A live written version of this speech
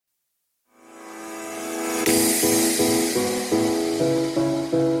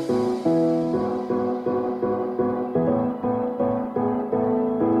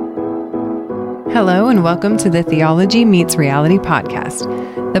Hello, and welcome to the Theology Meets Reality podcast,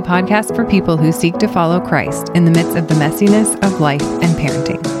 the podcast for people who seek to follow Christ in the midst of the messiness of life and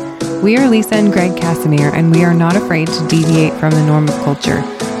parenting. We are Lisa and Greg Casimir, and we are not afraid to deviate from the norm of culture,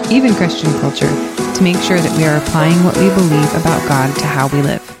 even Christian culture, to make sure that we are applying what we believe about God to how we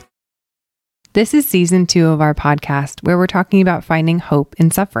live. This is season 2 of our podcast, where we're talking about finding hope in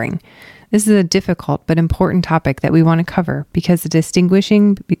suffering. This is a difficult but important topic that we want to cover because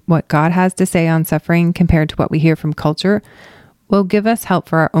distinguishing what God has to say on suffering compared to what we hear from culture will give us help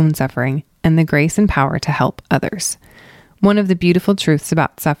for our own suffering and the grace and power to help others. One of the beautiful truths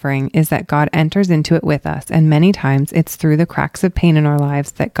about suffering is that God enters into it with us, and many times it's through the cracks of pain in our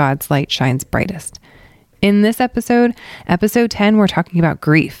lives that God's light shines brightest. In this episode 10, we're talking about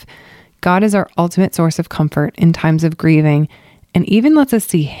grief. God is our ultimate source of comfort in times of grieving, and even lets us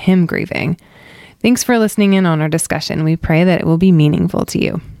see Him grieving. Thanks for listening in on our discussion. We pray that it will be meaningful to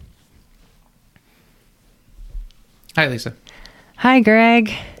you. Hi, Lisa. Hi,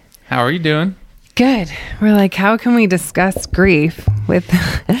 Greg. How are you doing? Good. We're like, how can we discuss grief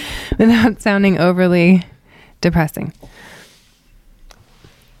without sounding overly depressing?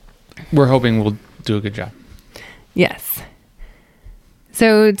 We're hoping we'll do a good job. Yes.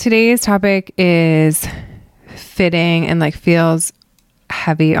 So today's topic is fitting and feels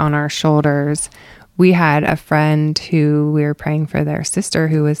heavy on our shoulders. We had a friend who we were praying for, their sister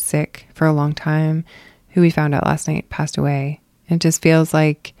who was sick for a long time, who we found out last night passed away. It just feels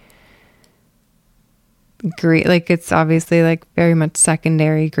like grief, it's obviously very much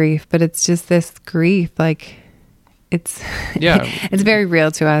secondary grief, but it's just this grief, it's it's very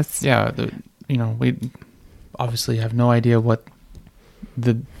real to us. Yeah, we obviously have no idea what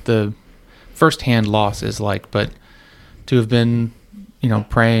the firsthand loss is like, but to have been,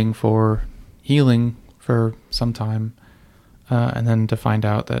 praying for healing for some time, and then to find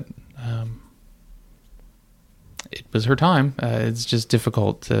out that it was her time, it's just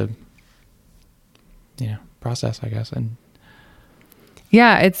difficult to, process, I guess. And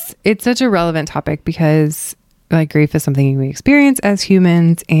yeah, it's such a relevant topic because grief is something we experience as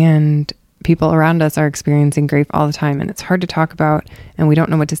humans, and people around us are experiencing grief all the time, and it's hard to talk about, and we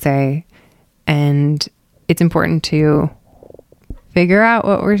don't know what to say. And it's important to figure out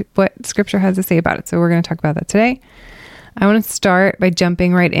what Scripture has to say about it. So we're going to talk about that today. I want to start by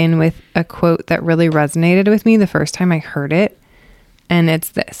jumping right in with a quote that really resonated with me the first time I heard it. And it's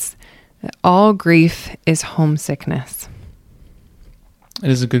this: that all grief is homesickness.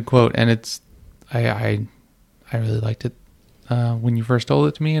 It is a good quote, and I really liked it when you first told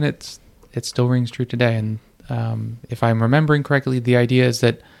it to me, and it still rings true today. And if I'm remembering correctly, the idea is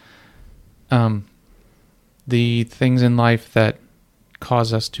that the things in life that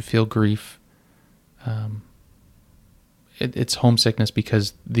cause us to feel grief, it's homesickness,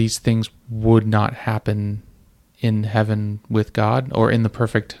 because these things would not happen in heaven with God, or in the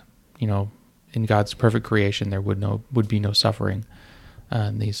perfect, in God's perfect creation. There would be no suffering,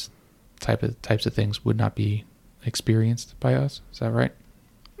 and these types of things would not be experienced by us. Is that right?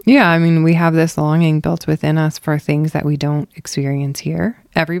 Yeah, we have this longing built within us for things that we don't experience here.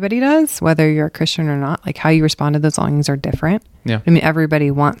 Everybody does, whether you're a Christian or not. How you respond to those longings are different. Yeah. Everybody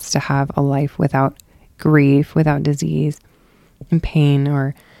wants to have a life without grief, without disease and pain,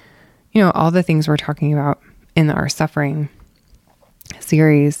 or, all the things we're talking about in our suffering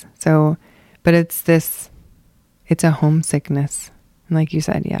series. So, but it's a homesickness. And like you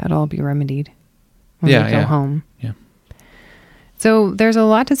said, it'll all be remedied when we go home. Yeah. So there's a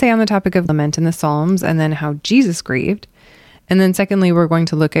lot to say on the topic of lament in the Psalms, and then how Jesus grieved. And then secondly, we're going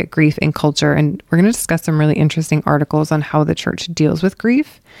to look at grief in culture, and we're going to discuss some really interesting articles on how the church deals with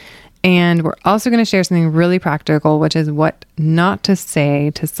grief. And we're also going to share something really practical, which is what not to say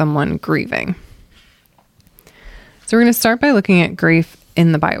to someone grieving. So we're going to start by looking at grief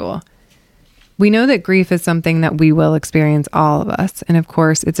in the Bible. We know that grief is something that we will experience, all of us. And of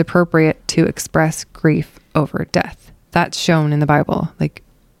course, it's appropriate to express grief over death. That's shown in the Bible.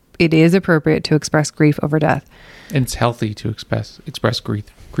 It is appropriate to express grief over death. And it's healthy to express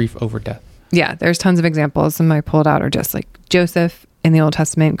grief over death. Yeah, there's tons of examples. Some I pulled out are just Joseph in the Old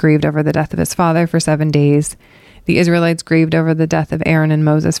Testament grieved over the death of his father for 7 days. The Israelites grieved over the death of Aaron and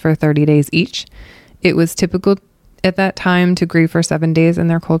Moses for 30 days each. It was typical at that time to grieve for 7 days in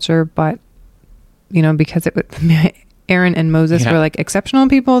their culture, but, because Aaron and Moses were exceptional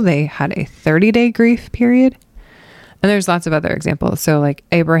people, they had a 30-day grief period. And there's lots of other examples. So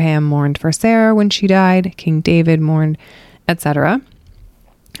Abraham mourned for Sarah when she died, King David mourned, etc.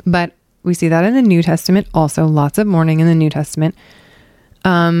 But we see that in the New Testament also, lots of mourning in the New Testament.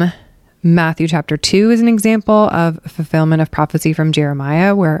 Matthew chapter 2 is an example of fulfillment of prophecy from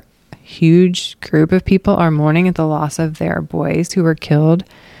Jeremiah, where huge group of people are mourning at the loss of their boys who were killed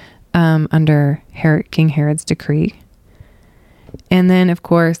under King Herod's decree. And then, of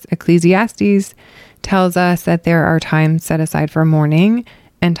course, Ecclesiastes tells us that there are times set aside for mourning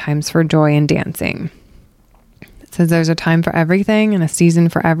and times for joy and dancing. It says there's a time for everything and a season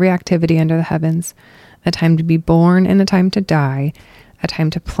for every activity under the heavens, a time to be born and a time to die, a time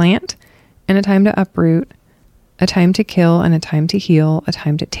to plant and a time to uproot, a time to kill and a time to heal, a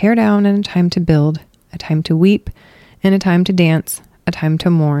time to tear down and a time to build, a time to weep and a time to dance, a time to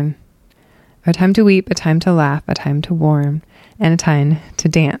mourn, a time to weep, a time to laugh, a time to mourn, and a time to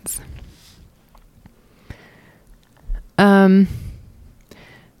dance.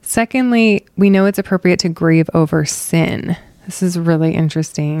 Secondly, we know it's appropriate to grieve over sin. This is really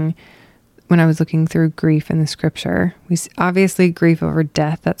interesting. When I was looking through grief in the scripture, we obviously grief over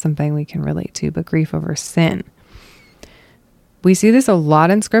death, that's something we can relate to, but grief over sin. We see this a lot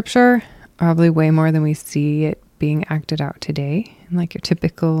in scripture, probably way more than we see it being acted out today in like your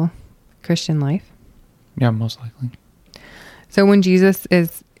typical Christian life. Yeah, most likely. So when Jesus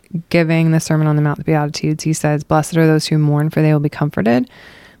is giving the Sermon on the Mount, the Beatitudes, he says, "Blessed are those who mourn, for they will be comforted."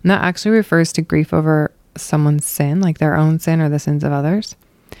 And that actually refers to grief over someone's sin, like their own sin or the sins of others.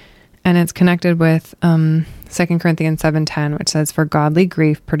 And it's connected with 2 Corinthians 7:10, which says, "For godly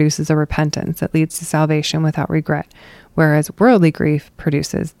grief produces a repentance that leads to salvation without regret, whereas worldly grief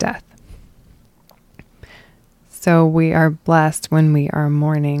produces death." So we are blessed when we are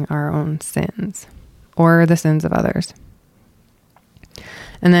mourning our own sins or the sins of others.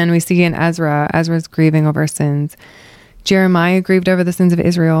 And then we see in Ezra's grieving over sins. Jeremiah grieved over the sins of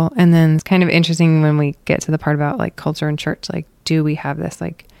Israel. And then it's kind of interesting when we get to the part about like culture and church, like, do we have this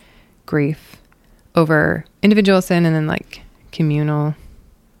like grief over individual sin and then like communal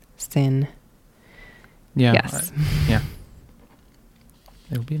sin? Yeah. Yes. Yeah.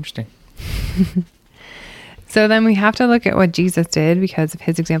 It'll be interesting. So then we have to look at what Jesus did because of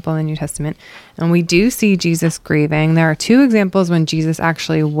his example in the New Testament. And we do see Jesus grieving. There are two examples when Jesus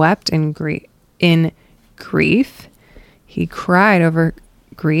actually wept in grief. He cried over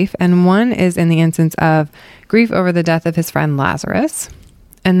grief. And one is in the instance of grief over the death of his friend Lazarus.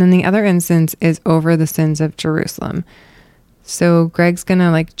 And then the other instance is over the sins of Jerusalem. So Greg's going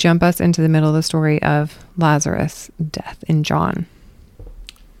to like jump us into the middle of the story of Lazarus' death in John.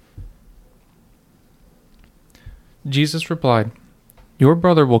 Jesus replied, "Your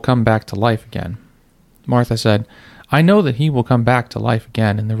brother will come back to life again." Martha said, "I know that he will come back to life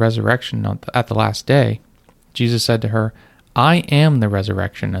again in the resurrection at the last day." Jesus said to her, "I am the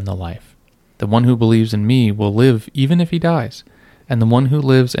resurrection and the life. The one who believes in me will live even if he dies, and the one who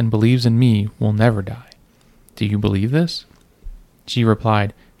lives and believes in me will never die. Do you believe this?" She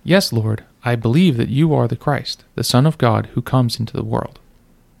replied, "Yes, Lord, I believe that you are the Christ, the Son of God, who comes into the world."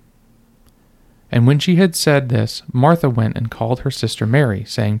 And when she had said this, Martha went and called her sister Mary,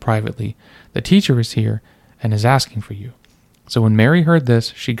 saying privately, "The teacher is here and is asking for you." So when Mary heard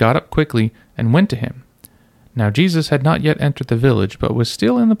this, she got up quickly and went to him. Now Jesus had not yet entered the village, but was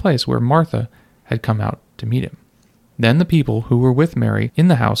still in the place where Martha had come out to meet him. Then the people who were with Mary in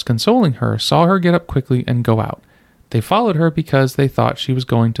the house, consoling her, saw her get up quickly and go out. They followed her because they thought she was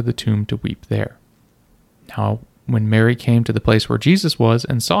going to the tomb to weep there. Now when Mary came to the place where Jesus was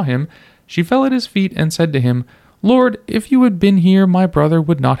and saw him, she fell at his feet and said to him, "Lord, if you had been here, my brother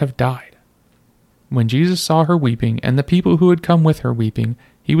would not have died." When Jesus saw her weeping, and the people who had come with her weeping,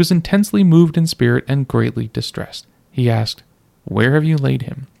 he was intensely moved in spirit and greatly distressed. He asked, "Where have you laid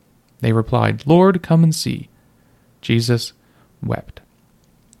him?" They replied, "Lord, come and see." Jesus wept.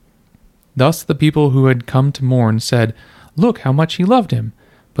 Thus the people who had come to mourn said, "Look how much he loved him."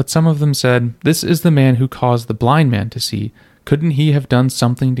 But some of them said, "This is the man who caused the blind man to see. Couldn't he have done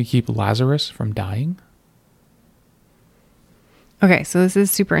something to keep Lazarus from dying?" Okay, so this is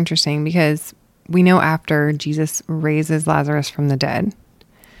super interesting because we know after Jesus raises Lazarus from the dead.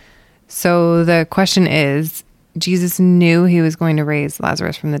 So the question is, Jesus knew he was going to raise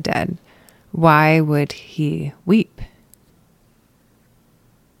Lazarus from the dead. Why would he weep?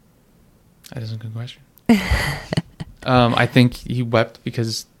 That is a good question. I think he wept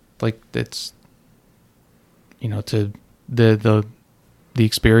because, like, it's, you know, to the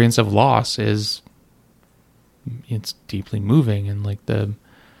experience of loss is, it's deeply moving, and like there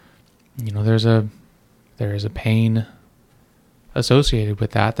is a pain associated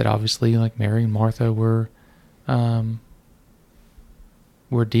with that obviously like Mary and Martha were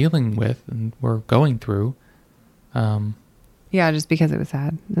dealing with and were going through. Yeah, just because it was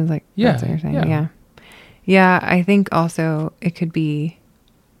sad. It was like, yeah, that's what you're saying. Yeah, I think also it could be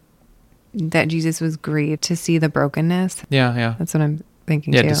that Jesus was grieved to see the brokenness. Yeah. That's what I'm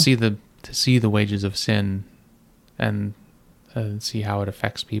thinking Yeah, too. to see the wages of sin and see how it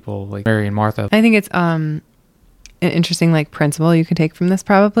affects people, like Mary and Martha. I think it's an interesting like principle you can take from this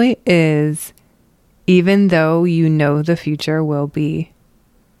probably is, even though you know the future will be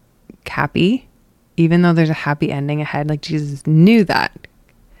happy, even though there's a happy ending ahead, like Jesus knew that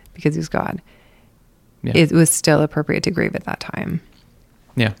because he was God, Yeah. it was still appropriate to grieve at that time.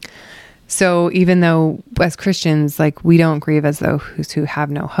 Yeah. So even though as Christians, like we don't grieve as those who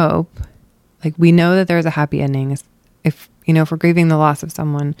have no hope, like we know that there's a happy ending. If we're grieving the loss of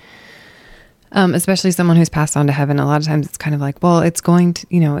someone, especially someone who's passed on to heaven, a lot of times it's kind of like, well, it's going to,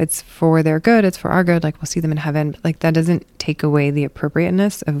 it's for their good. It's for our good. Like we'll see them in heaven. But like that doesn't take away the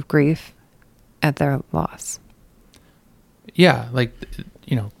appropriateness of grief at their loss. Yeah. Like,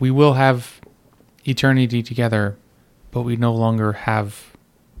 we will have eternity together, but we no longer have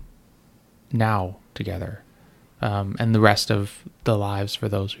now together. And the rest of the lives for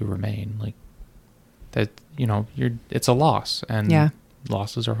those who remain, like that, it's a loss, and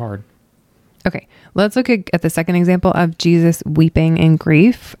losses are hard. Okay, let's look at the second example of Jesus weeping in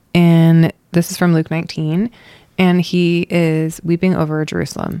grief. And this is from Luke 19. And he is weeping over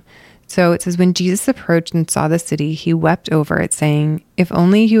Jerusalem. So it says, when Jesus approached and saw the city, he wept over it, saying, if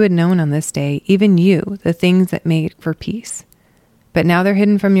only you had known on this day, even you, the things that made for peace. But now they're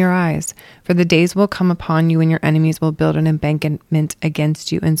hidden from your eyes. For the days will come upon you when your enemies will build an embankment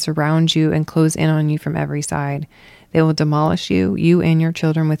against you and surround you and close in on you from every side. They will demolish you, you and your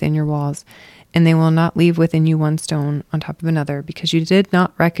children within your walls, and they will not leave within you one stone on top of another, because you did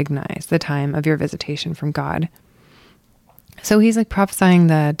not recognize the time of your visitation from God. So he's like prophesying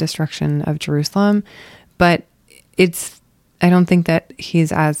the destruction of Jerusalem, but I don't think that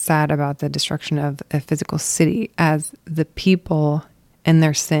he's as sad about the destruction of a physical city as the people and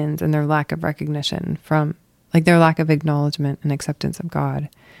their sins and their lack of recognition from, like, their lack of acknowledgement and acceptance of God,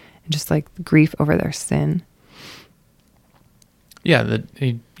 and just like grief over their sin. Yeah, that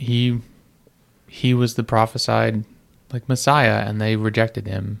he was the prophesied like Messiah, and they rejected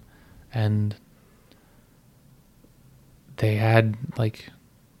him, and they had like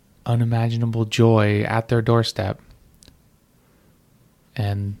unimaginable joy at their doorstep,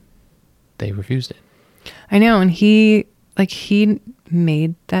 and they refused it. I know, and he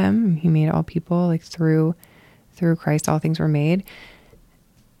made them. He made all people, like through Christ, all things were made,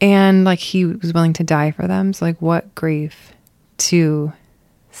 and like he was willing to die for them. So like, what grief to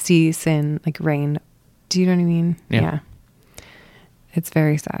see sin like reign. Do you know what I mean? Yeah. It's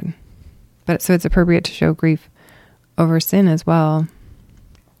very sad, but so it's appropriate to show grief over sin as well.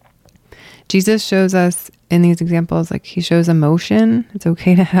 Jesus shows us in these examples, like he shows emotion. It's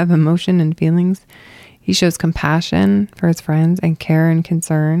okay to have emotion and feelings. He shows compassion for his friends and care and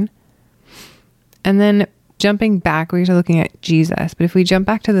concern. And then jumping back, we're looking at Jesus. But if we jump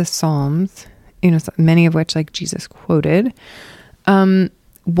back to the Psalms, many of which like Jesus quoted,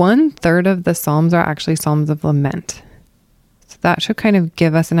 1/3 of the Psalms are actually Psalms of lament. So that should kind of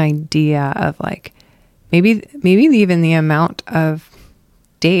give us an idea of like, maybe even the amount of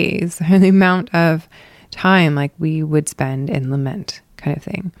days or the amount of time like we would spend in lament kind of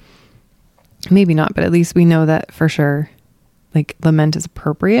thing. Maybe not, but at least we know that for sure, like lament is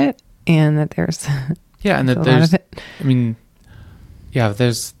appropriate, and that there's and that there's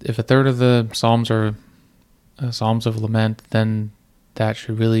if 1/3 of the Psalms are Psalms of lament, then that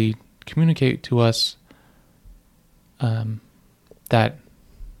should really communicate to us that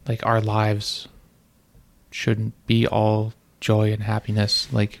like our lives shouldn't be all joy and happiness,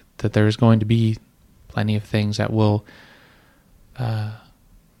 like that there's going to be plenty of things that will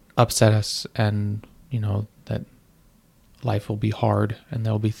upset us, and that life will be hard, and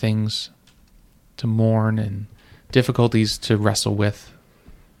there'll be things to mourn and difficulties to wrestle with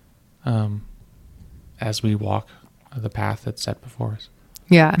as we walk the path that's set before us.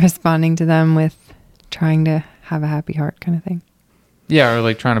 Yeah, responding to them with trying to have a happy heart kind of thing. Yeah, or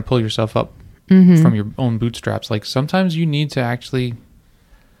like trying to pull yourself up from your own bootstraps. Like sometimes you need to actually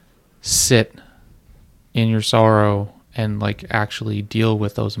sit in your sorrow and like actually deal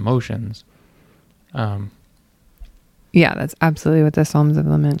with those emotions. Yeah, that's absolutely what the Psalms of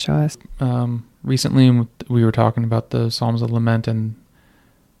Lament show us. Recently we were talking about the Psalms of Lament, and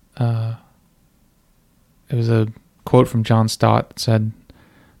it was a quote from John Stott that said,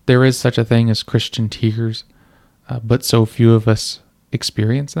 "There is such a thing as Christian tears, but so few of us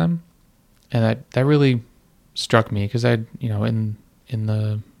experience them." And that really struck me, because I, in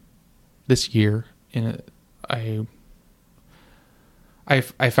this year, I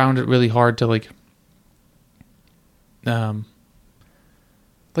found it really hard to like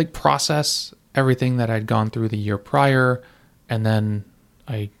process everything that I'd gone through the year prior, and then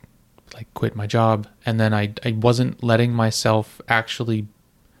I like quit my job, and then I wasn't letting myself actually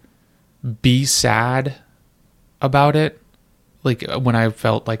be sad about it. Like when I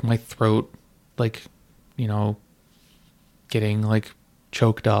felt like my throat, like, you know, getting like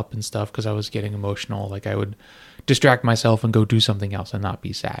choked up and stuff because I was getting emotional, like I would distract myself and go do something else and not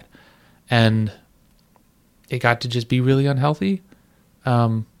be sad. And it got to just be really unhealthy,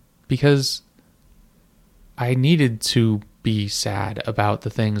 because I needed to be sad about the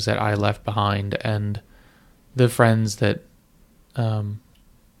things that I left behind and the friends that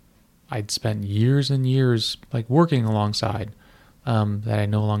I'd spent years and years like working alongside, that I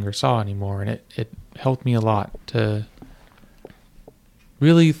no longer saw anymore. And it helped me a lot to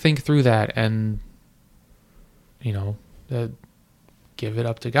really think through that and, you know, give it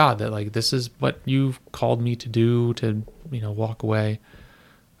up to God that like, this is what you've called me to do, to, you know, walk away.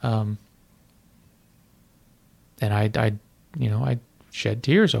 And I shed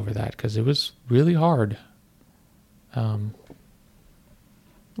tears over that because it was really hard. Lots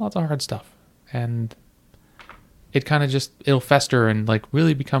of hard stuff. And it kind of just, it'll fester and like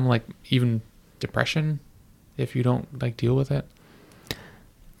really become like even depression if you don't like deal with it.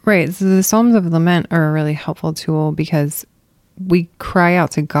 Right. So the Psalms of Lament are a really helpful tool because we cry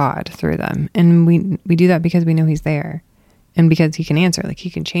out to God through them. And we do that because we know he's there and because he can answer, like he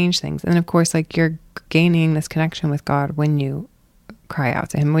can change things. And of course, like you're gaining this connection with God when you cry out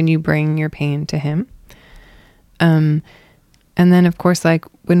to him, when you bring your pain to him. And then of course, like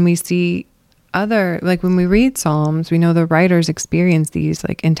when we see when we read Psalms, we know the writers experience these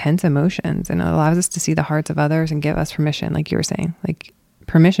like intense emotions, and it allows us to see the hearts of others and give us permission, like you were saying, like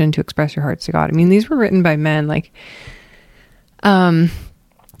permission to express your hearts to God. I mean, these were written by men, like,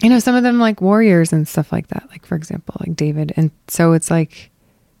 you know, some of them like warriors and stuff like that, like for example, like David. And so it's like,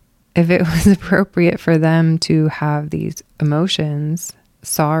 if it was appropriate for them to have these emotions,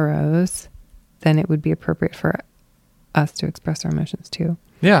 sorrows, then it would be appropriate for us to express our emotions too.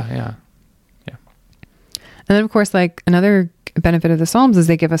 Yeah. And then of course, like another benefit of the Psalms is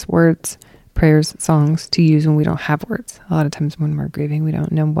they give us words, prayers, songs to use when we don't have words. A lot of times when we're grieving, we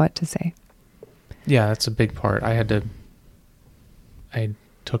don't know what to say. Yeah, that's a big part. I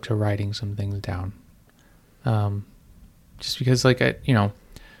took to writing some things down. Just because like it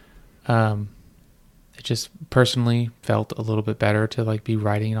just personally felt a little bit better to like be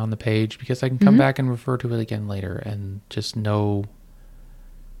writing it on the page because I can come back and refer to it again later and just know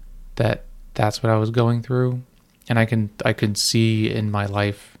that that's what I was going through. And I could see in my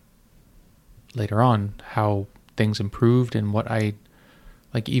life later on how things improved and what I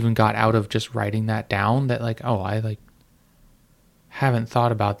like even got out of just writing that down, that like, oh, I like haven't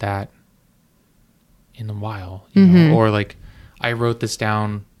thought about that in a while, you know, or like I wrote this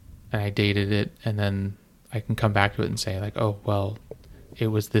down and I dated it and then I can come back to it and say like, oh, well, it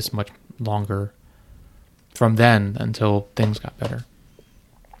was this much longer from then until things got better.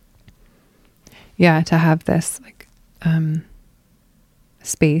 Yeah, to have this like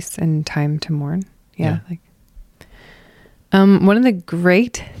space and time to mourn. Yeah. Like one of the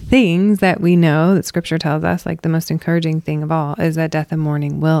great things that we know that scripture tells us, like the most encouraging thing of all, is that death and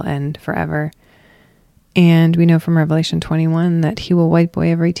mourning will end forever. And we know from Revelation 21 that he will wipe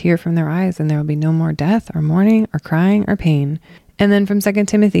away every tear from their eyes, and there will be no more death or mourning or crying or pain. And then from 2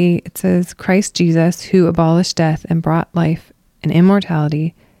 Timothy, it says, Christ Jesus, who abolished death and brought life and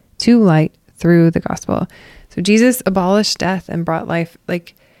immortality to light through the gospel. So Jesus abolished death and brought life,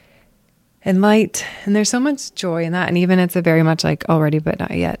 like, and light. And there's so much joy in that. And even it's a very much like already but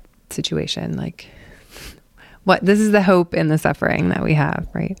not yet situation. Like this is the hope in the suffering that we have,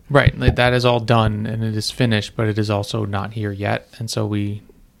 right? Right. Like that is all done and it is finished, but it is also not here yet. And so we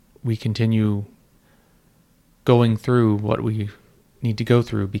continue going through what we need to go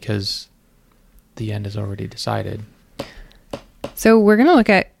through because the end is already decided. So we're going to look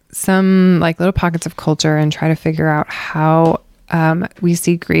at some like little pockets of culture and try to figure out how we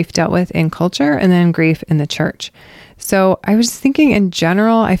see grief dealt with in culture and then grief in the church. So I was thinking in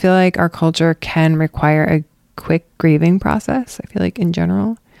general, I feel like our culture can require a quick grieving process. I feel like in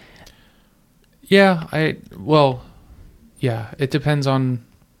general. Yeah, it depends on,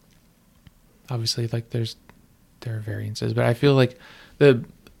 obviously like there are variances, but I feel like I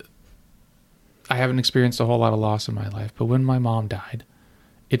haven't experienced a whole lot of loss in my life, but when my mom died,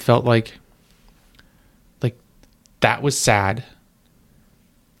 it felt like that was sad.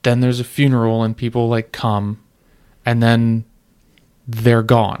 Then there's a funeral and people like come and then they're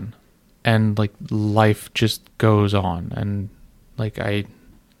gone and like life just goes on. And like, I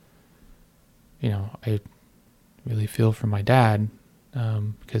really feel for my dad,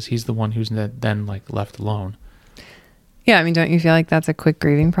 because he's the one who's then like left alone. Yeah, I mean, don't you feel like that's a quick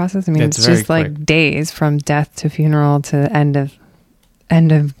grieving process? I mean, It's it's very just like quick. days from death to funeral to end of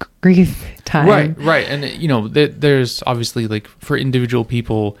grief time. Right. And, there's obviously, like, for individual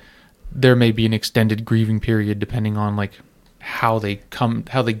people, there may be an extended grieving period depending on, like, how they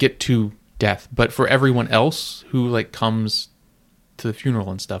get to death. But for everyone else who, like, comes to the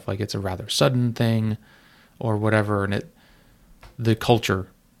funeral and stuff, like, it's a rather sudden thing or whatever, and the culture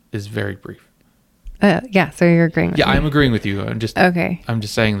is very brief. Yeah, so you're agreeing with me. I'm agreeing with you. I'm just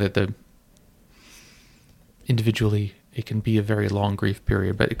saying that individually it can be a very long grief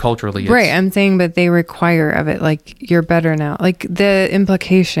period, but culturally it's... Right, I'm saying, but they require of it, like, you're better now. Like, the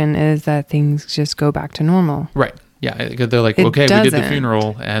implication is that things just go back to normal. Right. Yeah, they're like, It okay, we did the doesn't.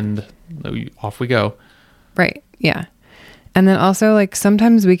 funeral and off we go. Right, yeah. And then also, like,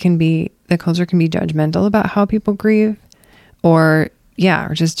 sometimes the culture can be judgmental about how people grieve, or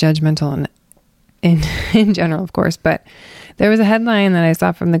just judgmental in general, of course. But there was a headline that I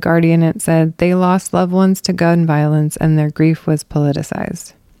saw from The Guardian. It said, they lost loved ones to gun violence and their grief was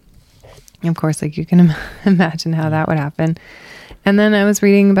politicized. Of course, like, you can imagine how that would happen. And then I was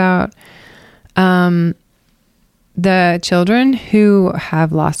reading about the children who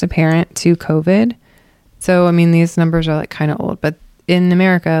have lost a parent to COVID. So, I mean, these numbers are, like, kind of old, but in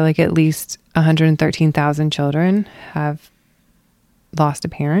America, like, at least 113,000 children have lost a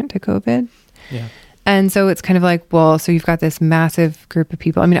parent to COVID. Yeah. And so it's kind of like, well, so you've got this massive group of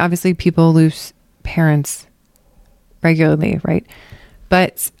people. I mean, obviously people lose parents regularly, right?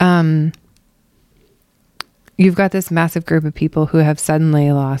 But you've got this massive group of people who have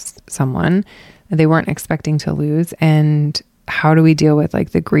suddenly lost someone that they weren't expecting to lose. And how do we deal with, like,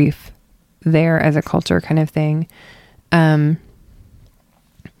 the grief there as a culture kind of thing? And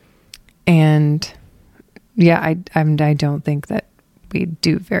yeah, I don't think that we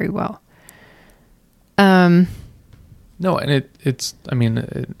do very well. No, and it's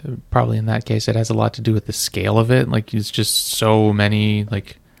probably in that case, it has a lot to do with the scale of it. Like, it's just so many,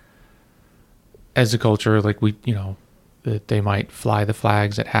 like, as a culture, like, that they might fly the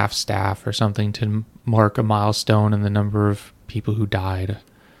flags at half staff or something to mark a milestone in the number of people who died.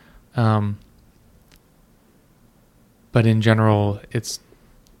 But in general, it's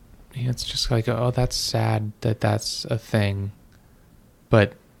just like, oh, that's sad that that's a thing,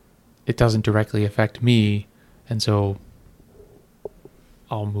 but it doesn't directly affect me, and so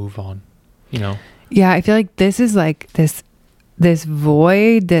I'll move on, Yeah, I feel like this is like this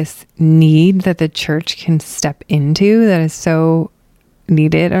void, this need that the church can step into that is so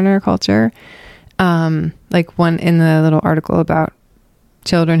needed in our culture. Like, one in the little article about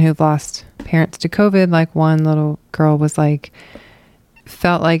children who've lost parents to COVID, like, one little girl was like,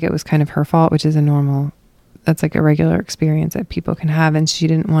 felt like it was kind of her fault, which is that's like a regular experience that people can have. And she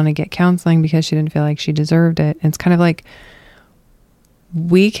didn't want to get counseling because she didn't feel like she deserved it. And it's kind of like,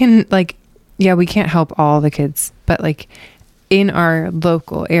 we can, like, yeah, we can't help all the kids, but, like, in our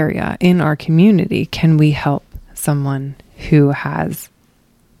local area, in our community, can we help someone who has,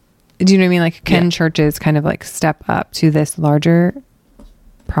 do you know what I mean? Like, can churches kind of, like, step up to this larger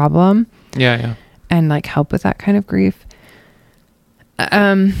problem? Yeah. And, like, help with that kind of grief?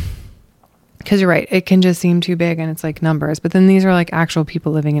 Because you're right, it can just seem too big and it's like numbers, but then these are, like, actual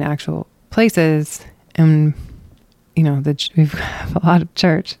people living in actual places, and we have a lot of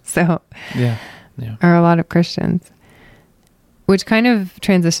church, so yeah, or a lot of Christians, which kind of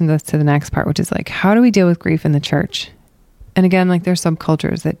transitions us to the next part, which is, like, how do we deal with grief in the church? And again, like, there's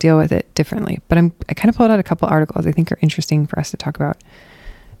subcultures that deal with it differently, but I kind of pulled out a couple articles I think are interesting for us to talk about.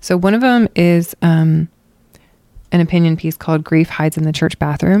 So one of them is an opinion piece called "Grief Hides in the Church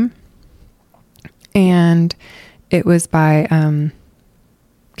Bathroom," and it was by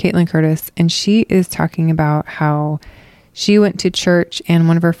Caitlin Curtis, and she is talking about how she went to church, and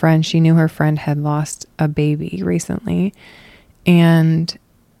one of her friends, she knew her friend had lost a baby recently, and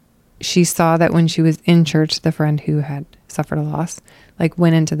she saw that when she was in church, the friend who had suffered a loss, like,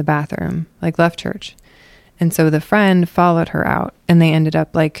 went into the bathroom, like, left church. And so the friend followed her out, and they ended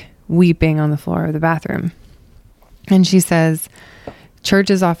up, like, weeping on the floor of the bathroom. And she says,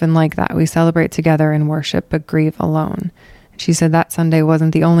 church is often like that. We celebrate together and worship, but grieve alone. She said that Sunday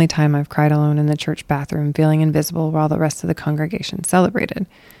wasn't the only time I've cried alone in the church bathroom, feeling invisible while the rest of the congregation celebrated.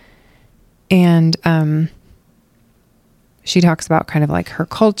 And she talks about kind of, like, her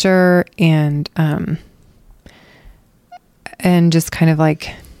culture and just kind of,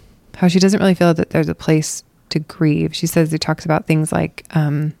 like, how she doesn't really feel that there's a place to grieve. She says it talks about things like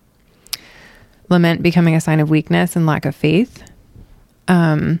lament becoming a sign of weakness and lack of faith.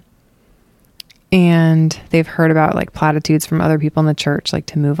 And they've heard about, like, platitudes from other people in the church, like,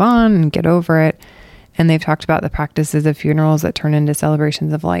 to move on and get over it. And they've talked about the practices of funerals that turn into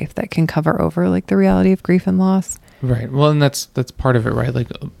celebrations of life that can cover over like the reality of grief and loss. Right. Well, and that's part of it, right? Like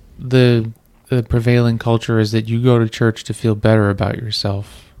the prevailing culture is that you go to church to feel better about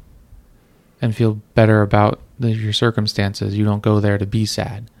yourself and feel better about your circumstances. You don't go there to be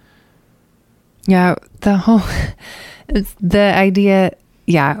sad. Yeah, it's the idea,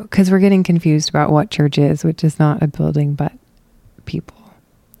 because we're getting confused about what church is, which is not a building, but people,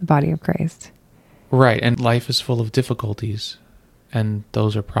 the body of Christ. Right, and life is full of difficulties, and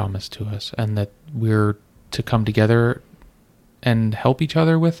those are promised to us, and that we're to come together and help each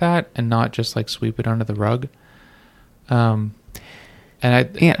other with that, and not just like sweep it under the rug. And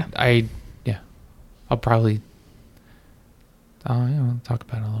I'll probably I'll talk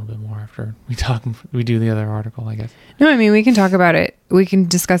about it a little bit more after we do the other article, I guess. No, I mean, we can talk about it. We can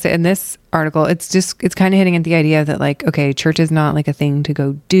discuss it in this article. It's kind of hitting at the idea that like, okay, church is not like a thing to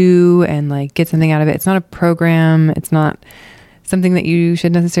go do and like get something out of it. It's not a program. It's not something that you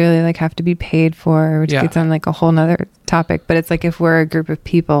should necessarily like have to be paid for, which gets on like a whole nother topic. But it's like, if we're a group of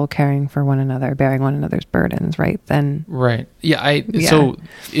people caring for one another, bearing one another's burdens, right? Then. Right. Yeah. So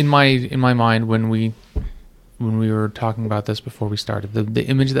in my mind, when we were talking about this before we started, the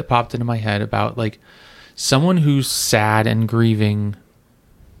image that popped into my head about like someone who's sad and grieving,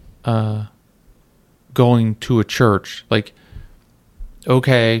 going to a church, like,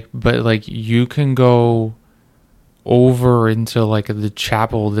 okay, but like you can go over into like the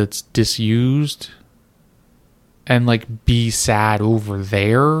chapel that's disused and like be sad over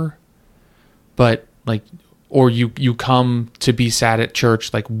there, but like, or you come to be sad at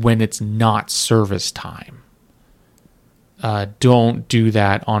church like when it's not service time. Don't do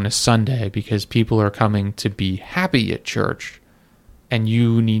that on a Sunday because people are coming to be happy at church and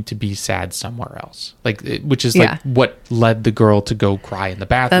you need to be sad somewhere else. Like, which is like what led the girl to go cry in the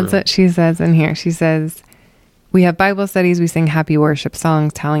bathroom. That's what she says in here. She says, we have Bible studies, we sing happy worship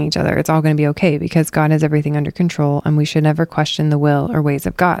songs telling each other it's all going to be okay because God has everything under control and we should never question the will or ways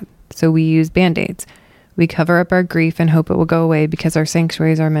of God. So we use Band-Aids. We cover up our grief and hope it will go away because our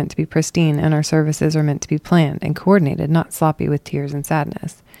sanctuaries are meant to be pristine and our services are meant to be planned and coordinated, not sloppy with tears and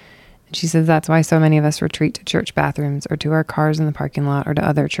sadness. And she says that's why so many of us retreat to church bathrooms or to our cars in the parking lot or to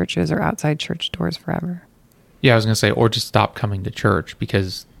other churches or outside church doors forever. Yeah, I was going to say, or just stop coming to church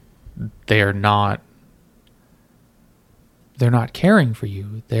because they're not caring for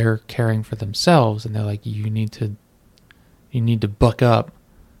you. They're caring for themselves, and they're like, you need to buck up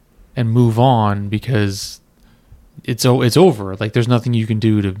and move on because it's over. Like, there's nothing you can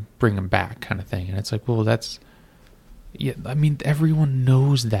do to bring them back, kind of thing. And it's like, well, I mean, everyone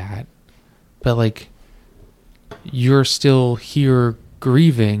knows that, but like, you're still here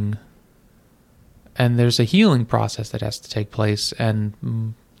grieving, and there's a healing process that has to take place. And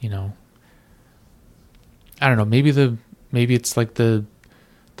I don't know, maybe it's like the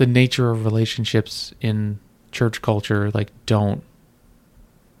nature of relationships in church culture, like don't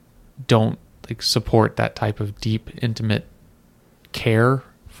like support that type of deep, intimate care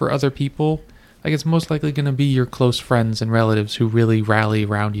for other people. Like, it's most likely going to be your close friends and relatives who really rally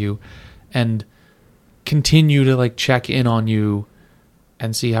around you and continue to like check in on you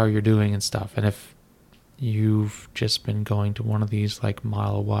and see how you're doing and stuff. And if you've just been going to one of these like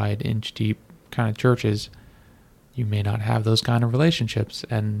mile wide, inch deep kind of churches, you may not have those kind of relationships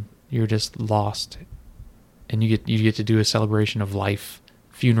and you're just lost. And you get to do a celebration of life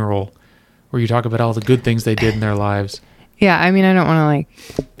funeral where you talk about all the good things they did in their lives. Yeah, I mean, I don't want to like,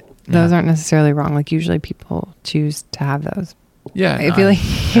 those aren't necessarily wrong. Like, usually people choose to have those. Yeah, I feel like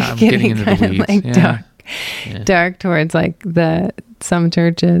I'm getting into the weeds. Like dark towards like some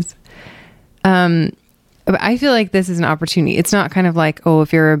churches. But I feel like this is an opportunity. It's not kind of like, oh,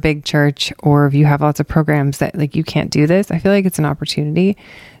 if you're a big church or if you have lots of programs that like you can't do this. I feel like it's an opportunity.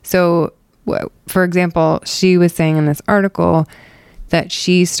 So, for example, she was saying in this article that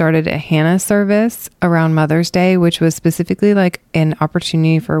she started a Hannah service around Mother's Day, which was specifically like an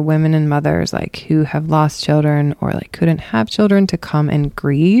opportunity for women and mothers like who have lost children or like couldn't have children to come and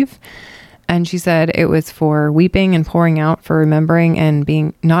grieve. And she said it was for weeping and pouring out, for remembering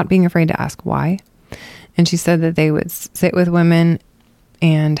and not being afraid to ask why. And she said that they would sit with women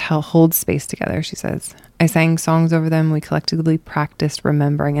and hold space together. She says, I sang songs over them. We collectively practiced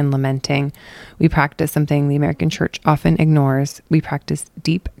remembering and lamenting. We practiced something the American church often ignores. We practiced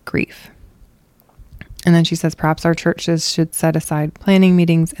deep grief. And then she says, perhaps our churches should set aside planning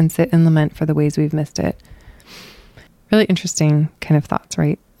meetings and sit and lament for the ways we've missed it. Really interesting kind of thoughts,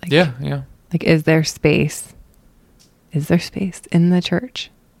 right? Like, yeah. Like, is there space in the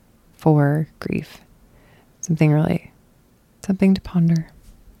church for grief? Something to ponder.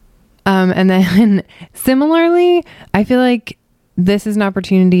 And then similarly, I feel like this is an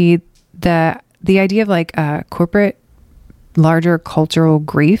opportunity that the idea of like corporate, larger cultural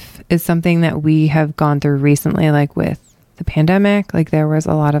grief is something that we have gone through recently, like with the pandemic. Like there was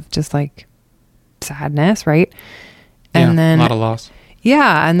a lot of just like sadness, right? And then a lot of loss.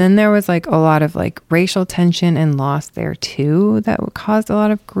 Yeah. And then there was like a lot of like racial tension and loss there too that caused a lot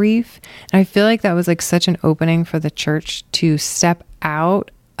of grief. And I feel like that was like such an opening for the church to step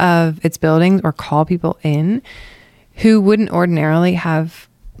out of its buildings or call people in who wouldn't ordinarily have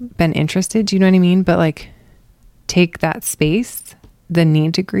been interested. Do you know what I mean? But like take that space, the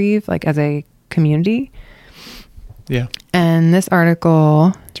need to grieve, like as a community. Yeah. And this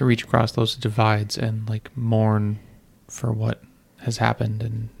article, to reach across those divides and like mourn for what has happened.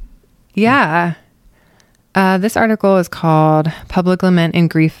 And yeah. This article is called Public Lament and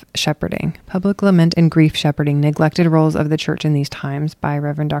Grief Shepherding. Public Lament and Grief Shepherding, Neglected Roles of the Church in These Times by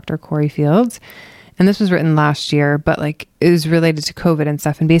Reverend Dr. Corey Fields. And this was written last year, but like it was related to COVID and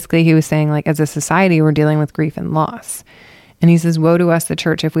stuff. And basically he was saying like, as a society, we're dealing with grief and loss. And he says, woe to us, the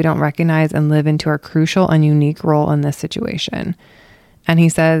church, if we don't recognize and live into our crucial and unique role in this situation. And he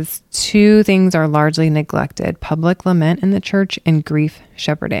says, two things are largely neglected: public lament in the church and grief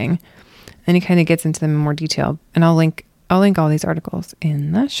shepherding. And he kind of gets into them in more detail. And I'll link all these articles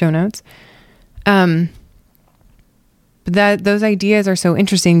in the show notes. But those ideas are so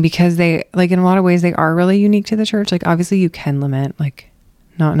interesting because they, like, in a lot of ways, they are really unique to the church. Like, obviously you can lament, like,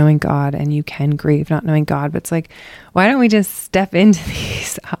 not knowing God, and you can grieve not knowing God. But it's like, why don't we just step into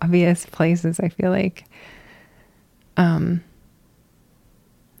these obvious places? I feel like, I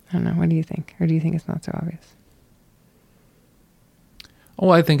don't know. What do you think? Or do you think it's not so obvious? Oh,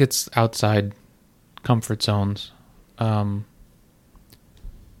 I think it's outside comfort zones. And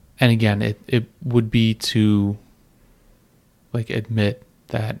again, it would be to like admit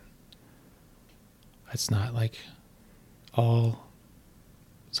that it's not like all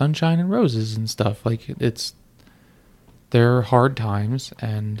sunshine and roses and stuff. Like there are hard times,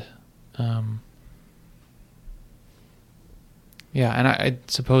 and yeah, and I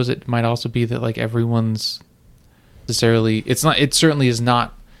suppose it might also be that like everyone's necessarily, it certainly is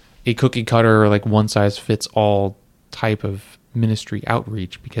not a cookie cutter or like one size fits all type of ministry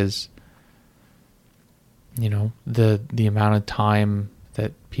outreach, because you know the amount of time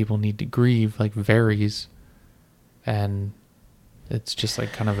that people need to grieve like varies, and it's just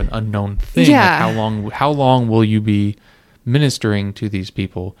like kind of an unknown thing. Yeah. Like how long will you be ministering to these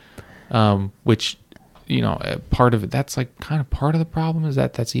people? Which, you know, part of it, that's like kind of part of the problem, is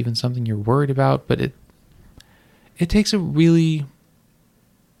that that's even something you're worried about. But it takes a really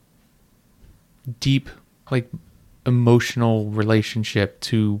deep, like, emotional relationship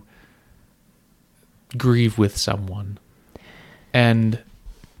to grieve with someone. And,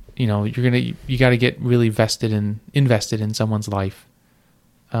 you know, you got to get really invested in someone's life,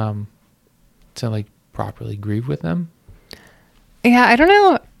 to like properly grieve with them. Yeah. I don't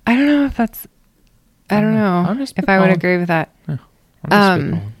know if that's, I don't know if I would agree with that. Yeah,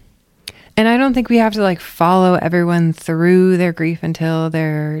 and I don't think we have to like follow everyone through their grief until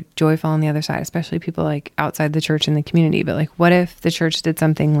they're joyful on the other side, especially people like outside the church and the community. But like, what if the church did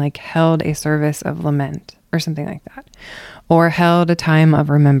something like held a service of lament or something like that, or held a time of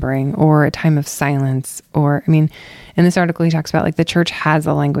remembering or a time of silence? Or, I mean, in this article, he talks about like the church has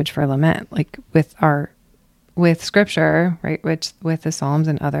a language for lament, like with scripture, right? Which with the Psalms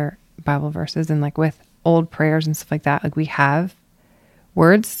and other Bible verses, and like with old prayers and stuff like that, like we have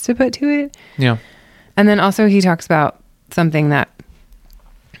words to put to it. Yeah. And then also he talks about something that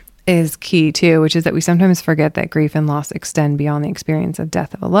is key too, which is that we sometimes forget that grief and loss extend beyond the experience of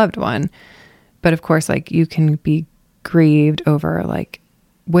death of a loved one. But of course, like you can be grieved over like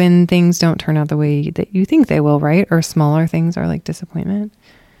when things don't turn out the way that you think they will, right? Or smaller things are like disappointment.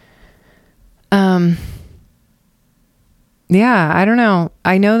 Yeah, I don't know.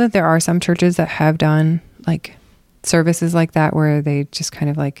 I know that there are some churches that have done like services like that where they just kind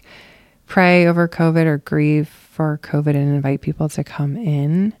of like pray over COVID or grieve for COVID and invite people to come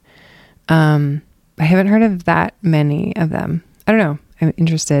in. I haven't heard of that many of them. I don't know. I'm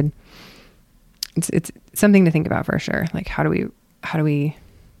interested. It's something to think about for sure. Like how do we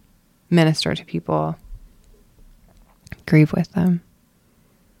minister to people, grieve with them?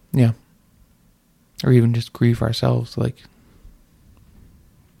 Yeah. Or even just grieve ourselves, like.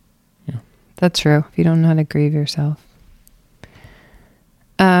 That's true. If you don't know how to grieve yourself.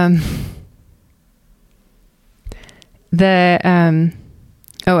 Another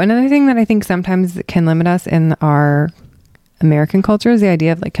thing that I think sometimes can limit us in our American culture is the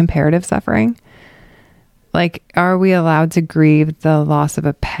idea of like comparative suffering. Like, are we allowed to grieve the loss of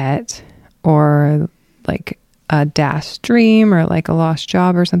a pet or like a dashed dream or like a lost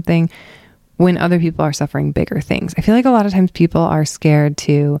job or something when other people are suffering bigger things? I feel like a lot of times people are scared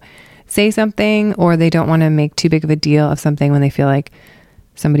to say something, or they don't want to make too big of a deal of something when they feel like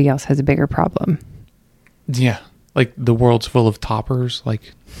somebody else has a bigger problem. Yeah. Like the world's full of toppers. Like,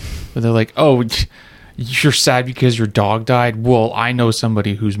 where they're like, oh, you're sad because your dog died. Well, I know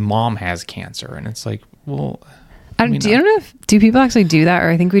somebody whose mom has cancer. And it's like, well, I don't know do people actually do that? Or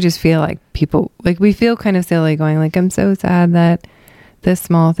I think we just feel like people, like we feel kind of silly going like, I'm so sad that this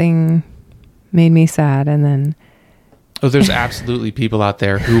small thing made me sad. And then. Oh, there's absolutely people out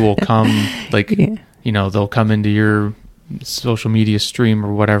there who will come like, you know, they'll come into your social media stream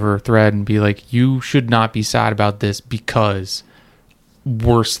or whatever thread and be like, you should not be sad about this because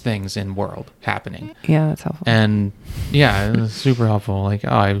worse things in world happening. Yeah, that's helpful. And yeah, it was super helpful. Like, oh,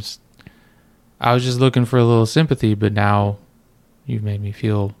 I was just looking for a little sympathy, but now you've made me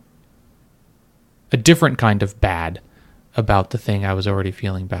feel a different kind of bad about the thing I was already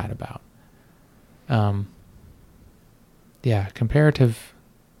feeling bad about. Yeah, comparative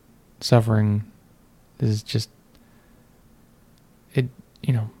suffering is just, it,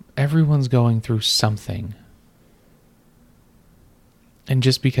 you know, everyone's going through something. And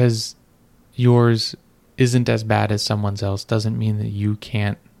just because yours isn't as bad as someone else doesn't mean that you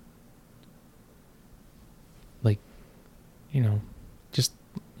can't, like, you know, just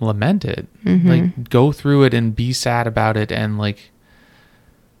lament it. Mm-hmm. Like, go through it and be sad about it and, like,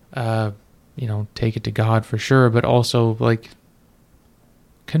 you know, take it to God for sure, but also, like,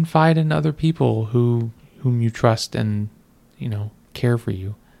 confide in other people whom you trust and, you know, care for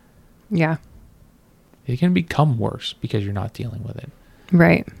you. Yeah. It can become worse because you're not dealing with it.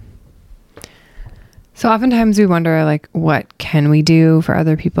 Right. So oftentimes we wonder, like, what can we do for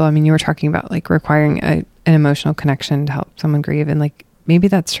other people? I mean, you were talking about, like, requiring an emotional connection to help someone grieve. And, like, maybe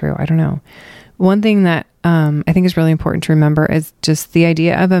that's true. I don't know. One thing that I think is really important to remember is just the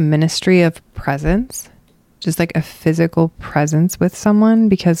idea of a ministry of presence, just like a physical presence with someone,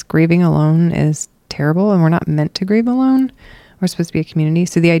 because grieving alone is terrible and we're not meant to grieve alone. We're supposed to be a community.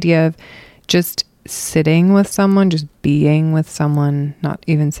 So the idea of just sitting with someone, just being with someone, not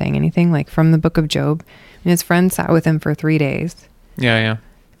even saying anything, like from the book of Job, and his friend sat with him for 3 days. Yeah.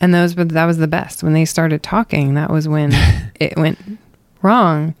 And that was the best. When they started talking, that was when it went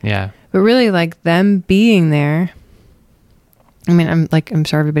wrong. Yeah. But really, like, them being there, I mean, I'm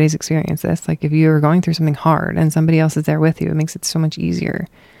sure everybody's experienced this. Like, if you are going through something hard and somebody else is there with you, it makes it so much easier.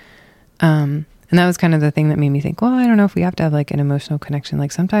 And that was kind of the thing that made me think, well, I don't know if we have to have, like, an emotional connection.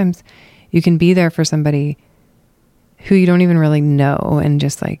 Like, sometimes you can be there for somebody who you don't even really know and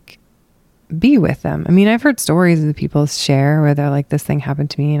just, like, be with them. I mean, I've heard stories that people share where they're like, this thing happened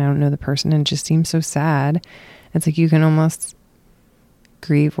to me and I don't know the person and it just seems so sad. It's like you can almost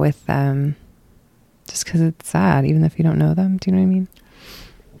grieve with them just because it's sad, even if you don't know them. Do you know what I mean?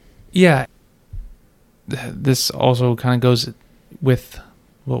 Yeah. This also kind of goes with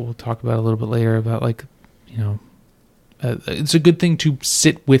what we'll talk about a little bit later about, like, you know, it's a good thing to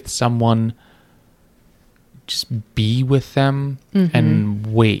sit with someone, just be with them and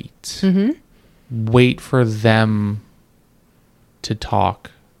wait. Wait for them to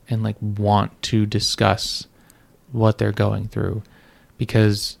talk and, like, want to discuss what they're going through.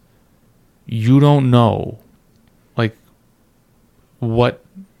 Because you don't know, like,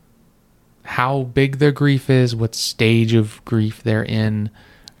 how big their grief is, what stage of grief they're in.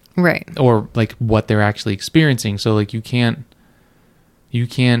 Right. Or, like, what they're actually experiencing. So, like, you can't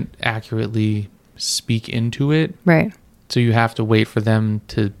accurately speak into it. Right. So you have to wait for them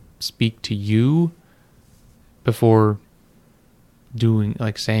to speak to you before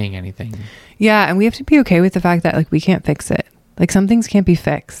saying anything. Yeah. And we have to be okay with the fact that, like, we can't fix it. Like, some things can't be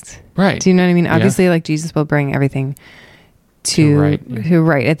fixed. Right. Do you know what I mean? Obviously, like, Jesus will bring everything to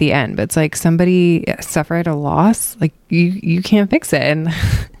right at the end. But it's like somebody suffered a loss. Like, you can't fix it.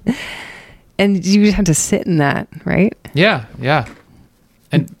 And you just have to sit in that, right? Yeah.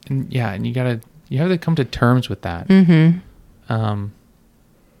 And you have to come to terms with that.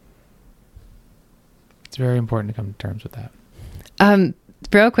 It's very important to come to terms with that.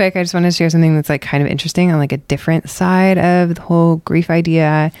 Real quick, I just want to share something that's, like, kind of interesting on, like, a different side of the whole grief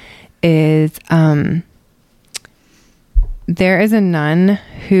idea is, there is a nun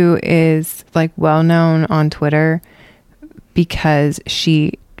who is, like, well known on Twitter because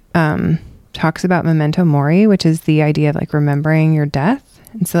she, talks about memento mori, which is the idea of, like, remembering your death.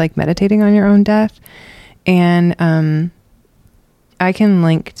 And so, like, meditating on your own death. And, I can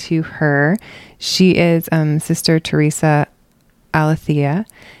link to her. She is, Sister Teresa Aletheia.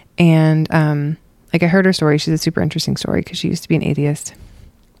 And like I heard her story. She's a super interesting story because she used to be an atheist.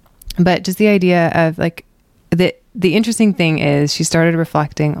 But just the idea of like the interesting thing is she started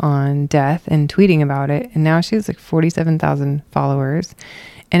reflecting on death and tweeting about it. And now she has like 47,000 followers.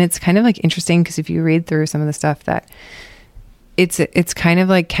 And it's kind of like interesting because if you read through some of the stuff that it's kind of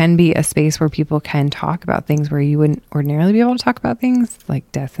like can be a space where people can talk about things where you wouldn't ordinarily be able to talk about things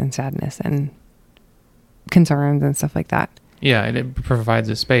like death and sadness and concerns and stuff like that. Yeah, and it provides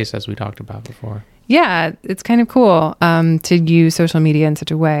a space, as we talked about before. Yeah, it's kind of cool to use social media in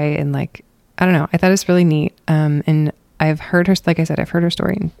such a way. And like, I don't know, I thought it's really neat. And I've heard her, like I said, I've heard her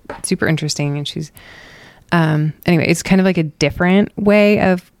story and it's super interesting. And she's, anyway, it's kind of like a different way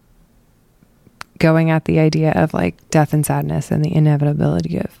of going at the idea of like death and sadness and the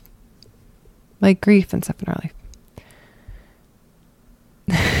inevitability of like grief and stuff in our life.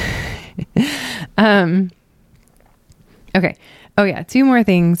 Okay. Oh yeah. 2 more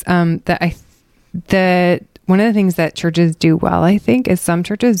things, that one of the things that churches do well, I think, is some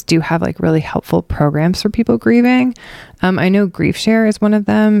churches do have like really helpful programs for people grieving. I know GriefShare is one of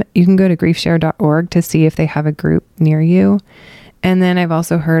them. You can go to griefshare.org to see if they have a group near you. And then I've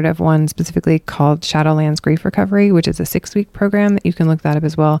also heard of one specifically called Shadowlands Grief Recovery, which is a 6-week program that you can look that up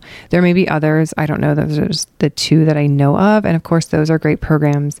as well. There may be others. I don't know. Those are just the 2 that I know of. And of course, those are great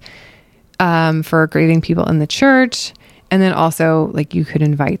programs for grieving people in the church. And then also like you could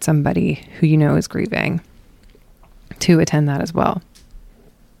invite somebody who you know is grieving to attend that as well.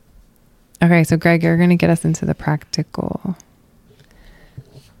 Okay. So Greg, you're going to get us into the practical.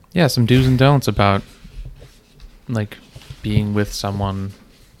 Yeah. Some do's and don'ts about like being with someone,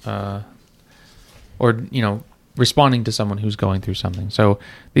 or, you know, responding to someone who's going through something. So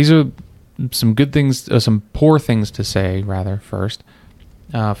these are some good things, some poor things to say rather first,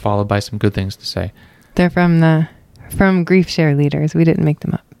 followed by some good things to say. They're from GriefShare leaders. We didn't make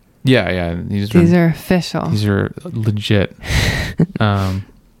them up. Yeah. These are official. These are legit. Some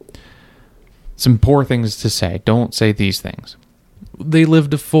poor things to say. Don't say these things. They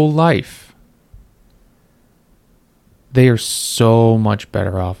lived a full life. They are so much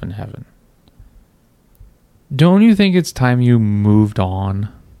better off in heaven. Don't you think it's time you moved on?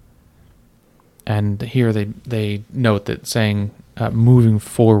 And here they note that saying moving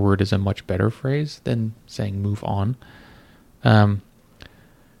forward is a much better phrase than saying move on.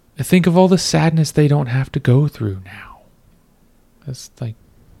 Think of all the sadness they don't have to go through now. That's like,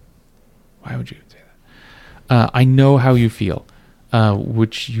 why would you say that? I know how you feel,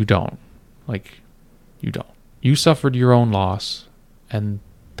 which you don't. Like, you don't. You suffered your own loss, and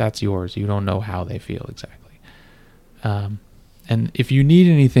that's yours. You don't know how they feel exactly. And if you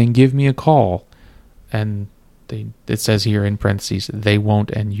need anything, give me a call. And it says here in parentheses, they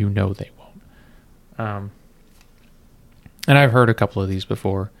won't, and you know they won't. And I've heard a couple of these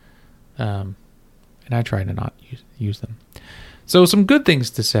before, and I try to not use them. So some good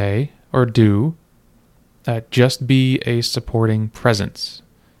things to say or do, just be a supporting presence,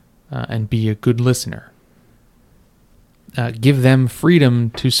 and be a good listener. Give them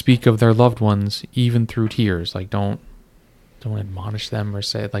freedom to speak of their loved ones, even through tears. Like, don't admonish them or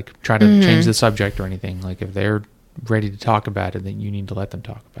say, like, try to change the subject or anything. Like, if they're ready to talk about it, then you need to let them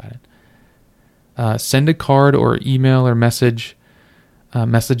talk about it. Send a card or email or message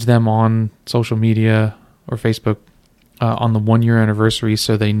them on social media or Facebook on the 1-year anniversary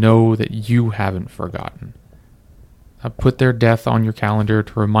so they know that you haven't forgotten. Put their death on your calendar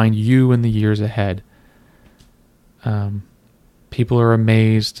to remind you in the years ahead. People are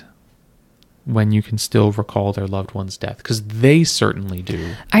amazed when you can still recall their loved one's death, because they certainly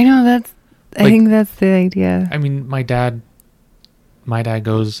do. I know, I think that's the idea. I mean, my dad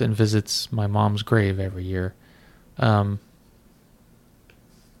goes and visits my mom's grave every year, because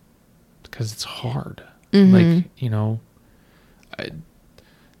it's hard. Like, you know,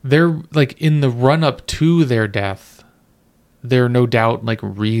 they're like in the run up to their death, they're no doubt like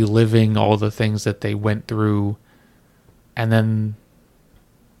reliving all the things that they went through. And then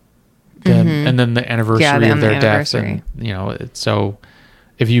the anniversary of their death, and you know, so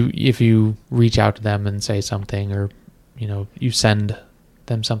if you reach out to them and say something, or you know, you send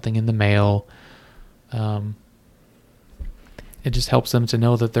them something in the mail, it just helps them to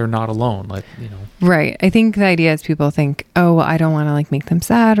know that they're not alone. Like, you know, right? I think the idea is people think, oh, well, I don't want to like make them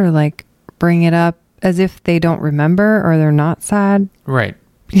sad or like bring it up as if they don't remember or they're not sad, right?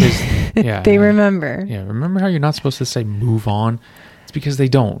 Because yeah, they remember. Yeah, remember how you're not supposed to say move on? It's because they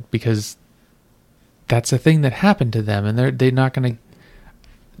don't, because that's a thing that happened to them, and they're not going to.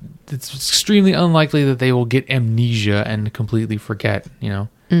 It's extremely unlikely that they will get amnesia and completely forget. You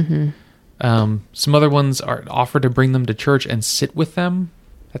know. Some other ones are offer to bring them to church and sit with them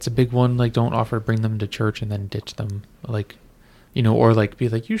That's a big one. Like, don't offer to bring them to church and then ditch them. Like, or like be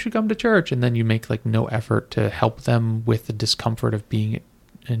like, you should come to church. And then you make like no effort to help them with the discomfort of being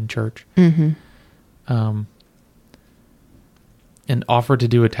in church. Mm-hmm. And offer to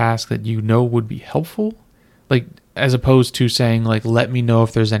do a task that would be helpful. Like, as opposed to saying like, let me know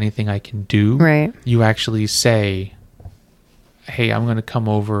if there's anything I can do. Right. You actually say, hey, I'm going to come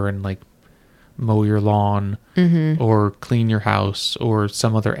over and like mow your lawn or clean your house or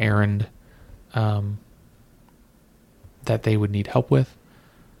some other errand that they would need help with.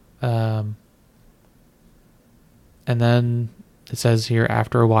 And then it says here,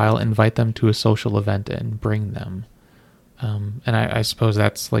 after a while, invite them to a social event and bring them. And I suppose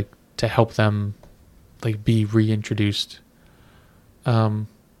that's like to help them like be reintroduced when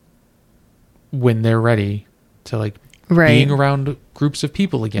they're ready to like being around groups of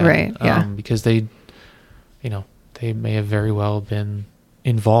people again. Right. Yeah. Because they may have very well been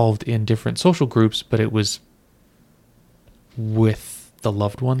involved in different social groups, but it was with the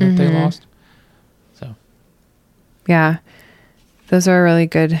loved one that they lost. So. Yeah. Those are really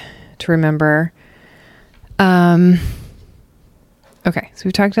good to remember. Okay, so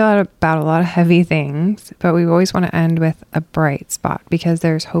we've talked about a lot of heavy things, but we always want to end with a bright spot because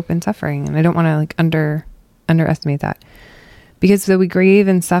there's hope in suffering, and I don't want to like underestimate that. Because though we grieve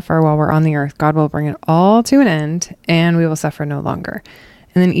and suffer while we're on the earth, God will bring it all to an end, and we will suffer no longer.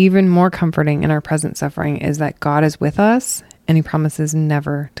 And then even more comforting in our present suffering is that God is with us, and He promises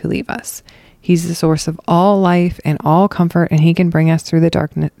never to leave us. He's the source of all life and all comfort, and He can bring us through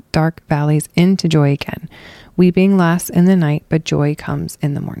the dark valleys into joy again. Weeping lasts in the night, but joy comes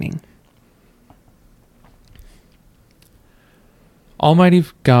in the morning. Almighty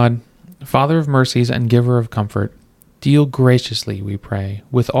God, Father of mercies and giver of comfort, deal graciously, we pray,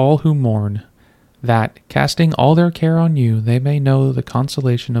 with all who mourn, that, casting all their care on you, they may know the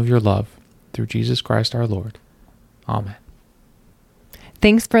consolation of your love, through Jesus Christ our Lord. Amen.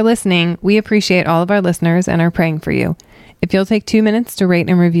 Thanks for listening. We appreciate all of our listeners and are praying for you. If you'll take 2 minutes to rate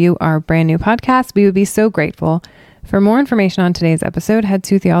and review our brand new podcast, we would be so grateful. For more information on today's episode, head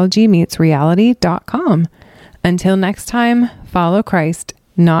to theologymeetsreality.com. Until next time, follow Christ,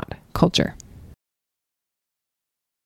 not culture.